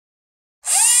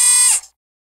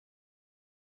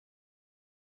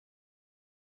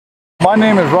My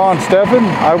name is Ron Steffen.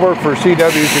 I work for CW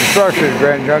Construction in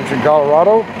Grand Junction,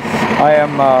 Colorado. I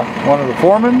am one of the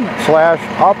foremen /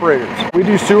 operators. We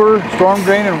do sewer, storm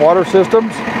drain, and water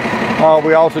systems.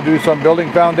 We also do some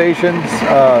building foundations,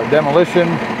 demolition.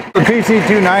 The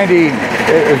PC290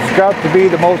 has got to be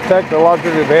the most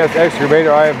technologically advanced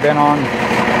excavator I have been on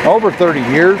over 30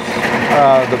 years.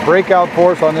 The breakout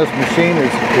force on this machine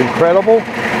is incredible.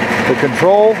 The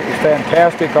control is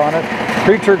fantastic on it.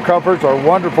 Creature comforts are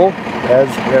wonderful, as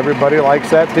everybody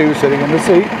likes that too, sitting in the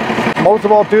seat. Most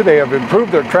of all too, they have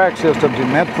improved their track systems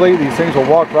immensely. These things will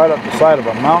walk right up the side of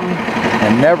a mountain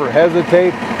and never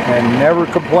hesitate and never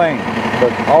complain.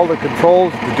 But all the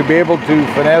controls to be able to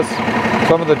finesse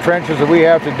some of the trenches that we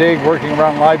have to dig, working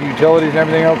around live utilities and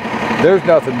everything else, there's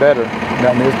nothing better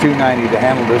than this 290 to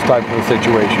handle this type of a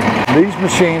situation. These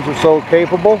machines are so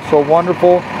capable, so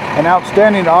wonderful, and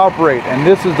outstanding to operate, and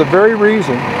this is the very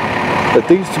reason that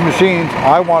these machines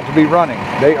I want to be running.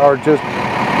 They are just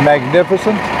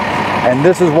magnificent, and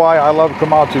this is why I love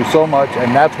Komatsu so much,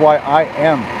 and that's why I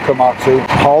am Komatsu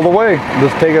all the way.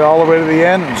 Let's take it all the way to the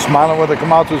end and smiling with a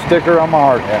Komatsu sticker on my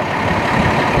hard hat.